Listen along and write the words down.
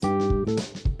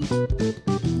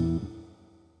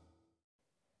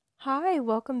Hi,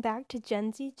 welcome back to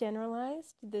Gen Z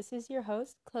Generalized. This is your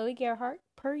host, Chloe Gerhart,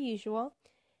 per usual.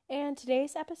 And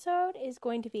today's episode is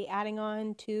going to be adding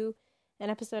on to an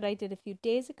episode I did a few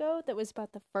days ago that was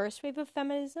about the first wave of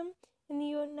feminism in the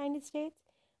United States.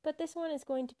 But this one is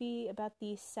going to be about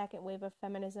the second wave of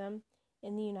feminism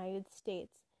in the United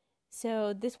States.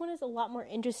 So this one is a lot more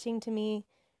interesting to me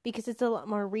because it's a lot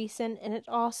more recent, and it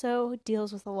also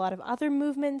deals with a lot of other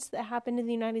movements that happened in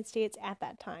the United States at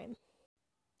that time.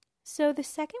 So the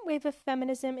second wave of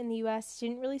feminism in the US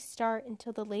didn't really start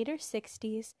until the later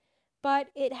 60s, but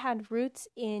it had roots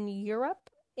in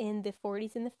Europe in the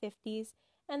 40s and the 50s,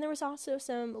 and there was also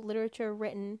some literature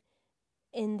written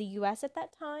in the US at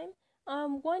that time.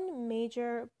 One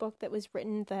major book that was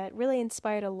written that really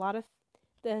inspired a lot of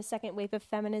the second wave of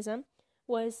feminism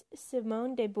was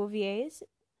Simone de Beauvoir's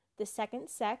The Second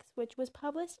Sex, which was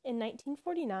published in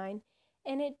 1949,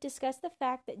 and it discussed the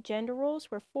fact that gender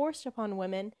roles were forced upon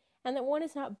women and that one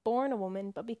is not born a woman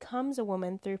but becomes a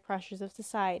woman through pressures of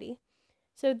society.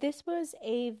 So this was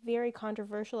a very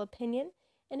controversial opinion,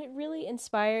 and it really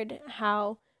inspired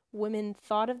how women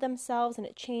thought of themselves, and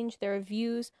it changed their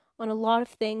views on a lot of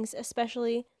things,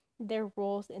 especially their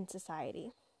roles in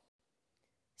society.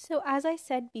 So as I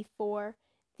said before,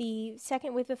 the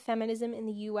second wave of feminism in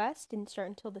the US didn't start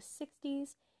until the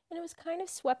 60s, and it was kind of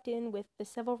swept in with the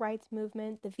civil rights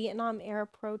movement, the Vietnam era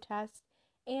protests,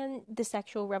 and the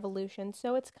sexual revolution.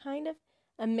 So it's kind of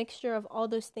a mixture of all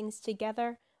those things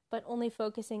together, but only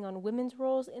focusing on women's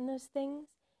roles in those things.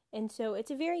 And so it's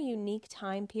a very unique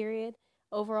time period.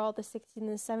 Overall, the 60s and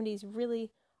the 70s really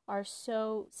are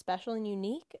so special and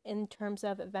unique in terms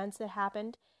of events that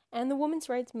happened, and the women's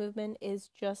rights movement is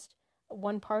just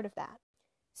one part of that.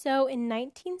 So in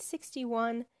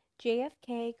 1961,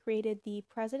 JFK created the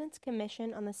President's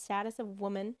Commission on the Status of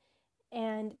Women,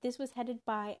 and this was headed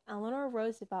by Eleanor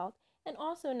Roosevelt. And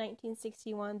also in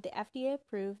 1961, the FDA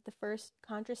approved the first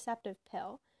contraceptive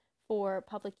pill for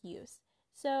public use.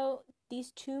 So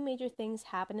these two major things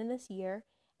happened in this year,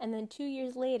 and then 2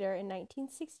 years later, in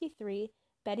 1963,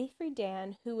 Betty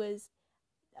Friedan, who was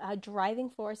a driving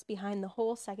force behind the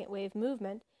whole second wave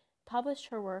movement, published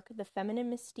her work, The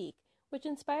Feminine Mystique, which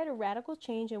inspired a radical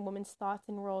change in women's thoughts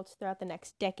and roles throughout the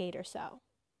next decade or so.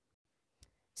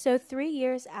 So 3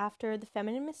 years after The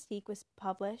Feminine Mystique was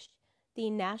published, the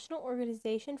National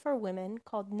Organization for Women,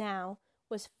 called NOW,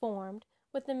 was formed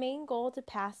with the main goal to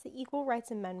pass the Equal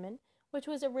Rights Amendment, which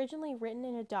was originally written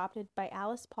and adopted by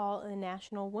Alice Paul and the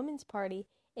National Women's Party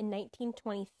in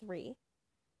 1923.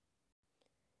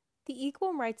 The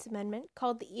Equal Rights Amendment,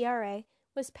 called the ERA,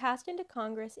 was passed into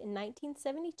Congress in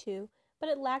 1972, but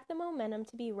it lacked the momentum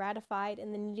to be ratified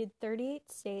in the needed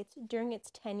 38 states during its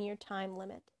 10-year time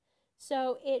limit.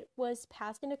 So it was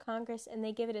passed into Congress, and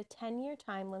they give it a 10-year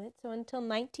time limit, so until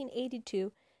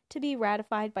 1982, to be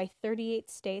ratified by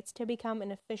 38 states to become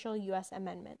an official U.S.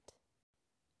 amendment.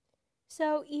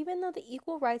 So even though the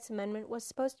Equal Rights Amendment was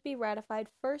supposed to be ratified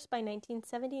first by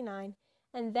 1979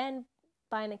 and then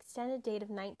by an extended date of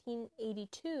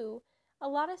 1982, a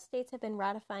lot of states have been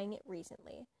ratifying it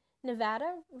recently.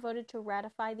 Nevada voted to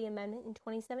ratify the amendment in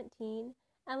 2017,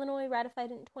 Illinois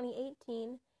ratified it in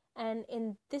 2018, and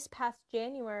in this past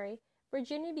January,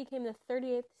 Virginia became the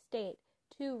 38th state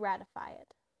to ratify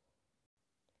it.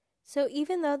 So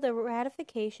even though the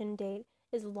ratification date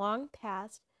is long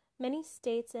past, many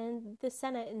states and the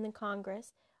Senate and the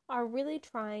Congress are really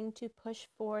trying to push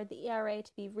for the ERA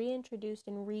to be reintroduced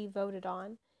and re-voted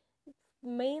on.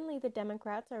 Mainly the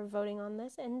Democrats are voting on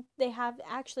this, and they have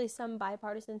actually some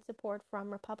bipartisan support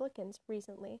from Republicans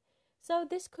recently. So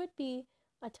this could be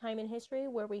a time in history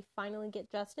where we finally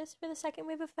get justice for the second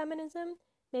wave of feminism.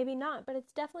 Maybe not, but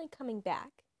it's definitely coming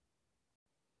back.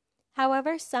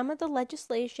 However, some of the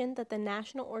legislation that the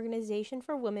National Organization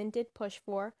for Women did push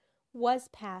for was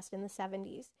passed in the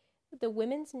 70s. The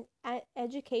Women's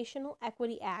Educational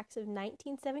Equity Acts of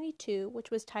 1972,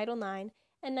 which was Title IX,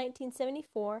 and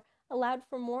 1974 allowed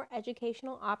for more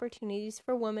educational opportunities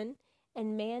for women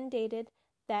and mandated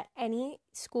that any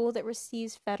school that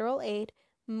receives federal aid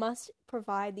must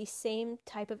provide the same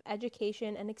type of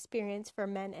education and experience for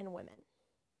men and women.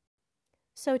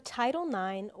 So Title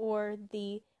IX, or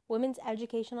the Women's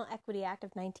Educational Equity Act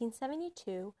of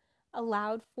 1972,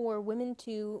 allowed for women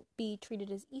to be treated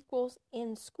as equals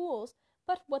in schools,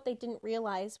 but what they didn't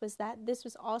realize was that this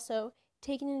was also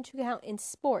taken into account in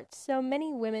sports. So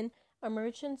many women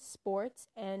emerged in sports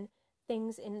and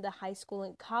things in the high school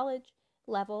and college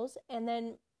levels, and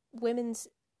then women's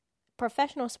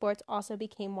professional sports also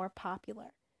became more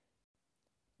popular.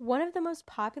 One of the most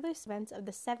popular events of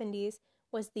the 70s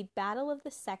was the Battle of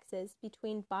the Sexes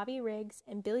between Bobby Riggs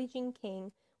and Billie Jean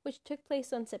King, which took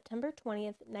place on September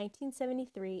 20th,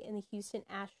 1973 in the Houston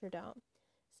Astrodome.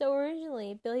 So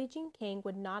originally, Billie Jean King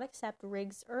would not accept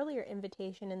Riggs' earlier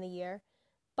invitation in the year,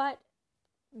 but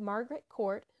Margaret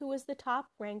Court, who was the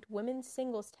top-ranked women's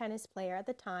singles tennis player at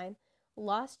the time,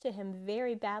 lost to him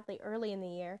very badly early in the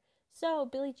year, so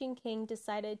Billie Jean King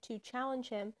decided to challenge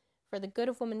him for the good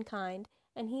of womankind,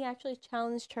 and he actually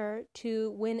challenged her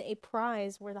to win a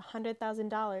prize worth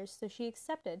 $100,000, so she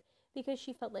accepted because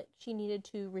she felt like she needed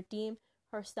to redeem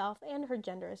herself and her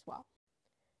gender as well.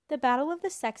 The Battle of the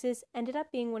Sexes ended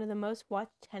up being one of the most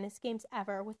watched tennis games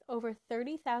ever, with over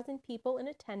 30,000 people in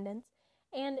attendance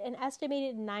and an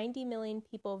estimated 90 million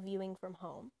people viewing from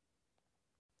home.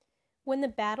 When the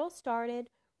battle started,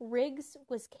 Riggs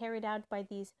was carried out by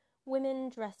these women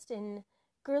dressed in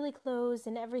girly clothes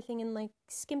and everything in like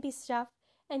skimpy stuff,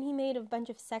 and he made a bunch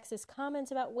of sexist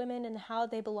comments about women and how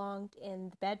they belonged in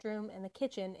the bedroom and the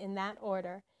kitchen in that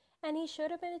order, and he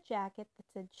showed up in a jacket that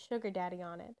said Sugar Daddy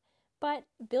on it. But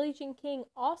Billie Jean King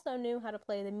also knew how to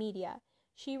play the media.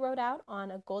 She rode out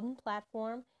on a golden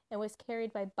platform and was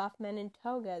carried by buff men in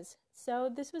togas, so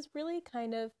this was really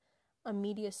kind of a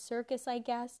media circus, I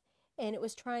guess, and it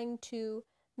was trying to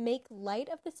make light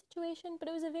of the situation, but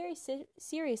it was a very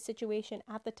serious situation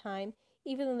at the time.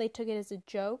 Even though they took it as a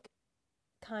joke,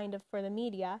 kind of, for the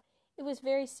media, it was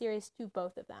very serious to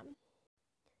both of them.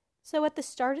 So at the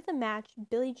start of the match,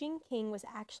 Billie Jean King was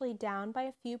actually down by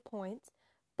a few points,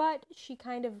 but she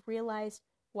kind of realized,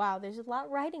 wow, there's a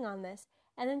lot riding on this,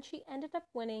 and then she ended up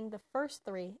winning the first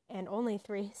 3, and only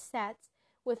 3, sets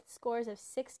with scores of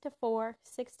 6-4,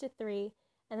 6-3,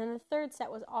 and then the third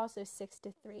set was also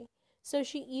 6-3. So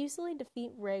she easily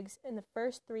defeated Riggs in the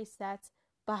first 3 sets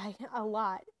by a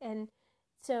lot. And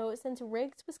so since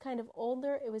Riggs was kind of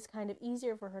older, it was kind of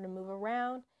easier for her to move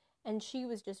around, and she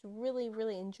was just really,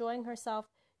 really enjoying herself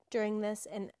during this.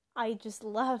 And I just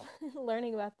love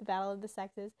learning about the Battle of the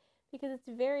Sexes because it's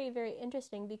very, very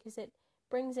interesting, because it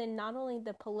brings in not only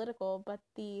the political but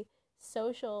the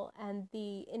social and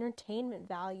the entertainment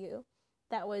value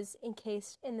that was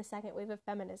encased in the second wave of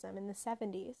feminism in the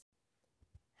 70s.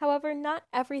 However, not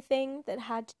everything that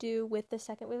had to do with the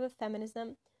second wave of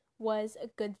feminism was a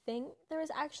good thing. There was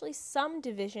actually some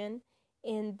division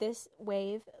in this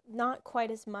wave, not quite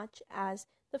as much as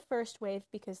the first wave,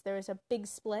 because there was a big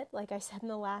split, like I said in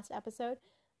the last episode,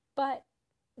 but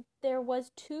there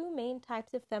was 2 main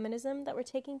types of feminism that were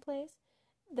taking place.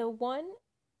 The one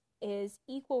is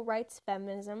equal rights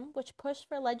feminism, which pushed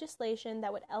for legislation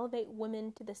that would elevate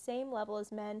women to the same level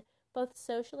as men, both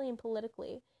socially and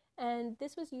politically. And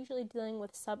this was usually dealing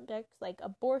with subjects like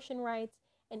abortion rights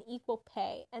and equal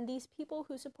pay. And these people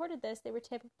who supported this, they were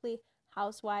typically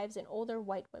housewives and older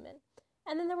white women.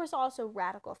 And then there was also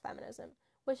radical feminism,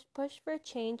 which pushed for a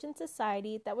change in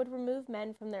society that would remove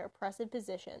men from their oppressive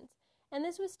positions. And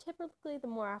this was typically the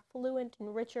more affluent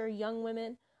and richer young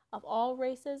women of all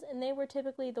races, and they were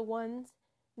typically the ones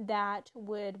that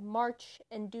would march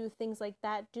and do things like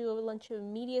that, do a bunch of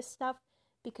media stuff,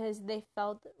 because they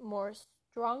felt more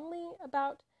strongly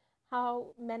about how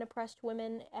men oppressed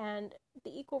women, and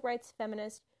the equal rights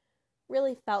feminists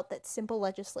really felt that simple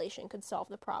legislation could solve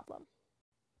the problem.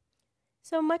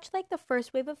 So much like the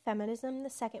first wave of feminism, the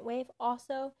second wave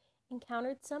also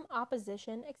encountered some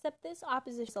opposition, except this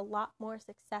opposition is a lot more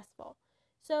successful.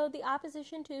 So the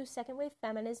opposition to second wave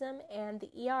feminism and the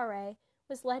ERA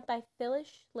was led by Phyllis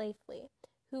Schlafly,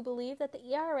 who believed that the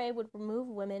ERA would remove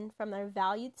women from their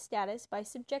valued status by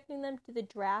subjecting them to the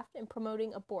draft and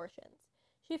promoting abortions.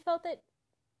 She felt that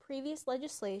previous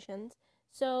legislations,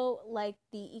 so like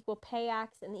the Equal Pay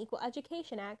Acts and the Equal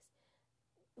Education Acts,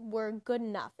 were good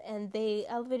enough, and they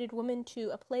elevated women to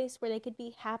a place where they could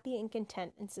be happy and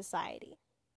content in society.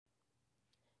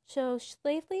 So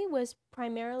Schlafly was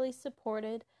primarily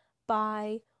supported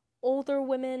by older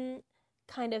women,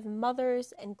 kind of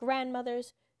mothers and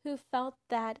grandmothers, who felt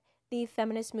that the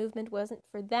feminist movement wasn't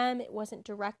for them, it wasn't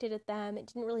directed at them, it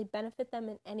didn't really benefit them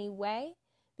in any way,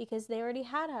 because they already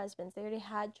had husbands, they already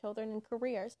had children and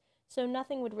careers, so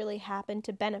nothing would really happen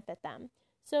to benefit them.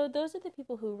 So those are the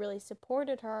people who really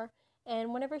supported her,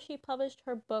 and whenever she published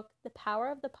her book, The Power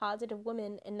of the Positive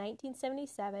Woman, in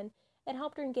 1977, it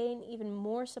helped her gain even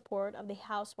more support of the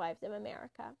housewives of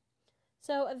America.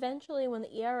 So eventually, when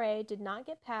the ERA did not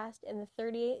get passed in the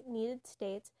 38 needed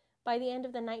states by the end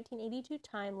of the 1982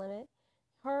 time limit,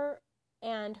 her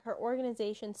and her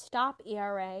organization Stop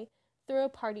ERA threw a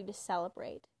party to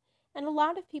celebrate. And a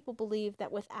lot of people believe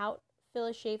that without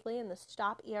Phyllis Schlafly and the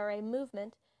Stop ERA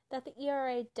movement, that the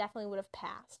ERA definitely would have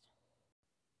passed.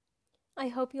 I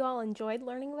hope you all enjoyed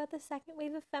learning about the second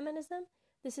wave of feminism.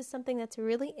 This is something that's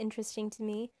really interesting to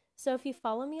me. So if you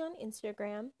follow me on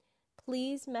Instagram,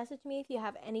 please message me if you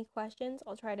have any questions.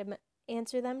 I'll try to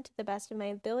answer them to the best of my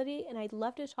ability, and I'd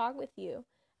love to talk with you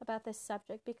about this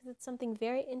subject because it's something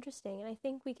very interesting and I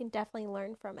think we can definitely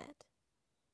learn from it.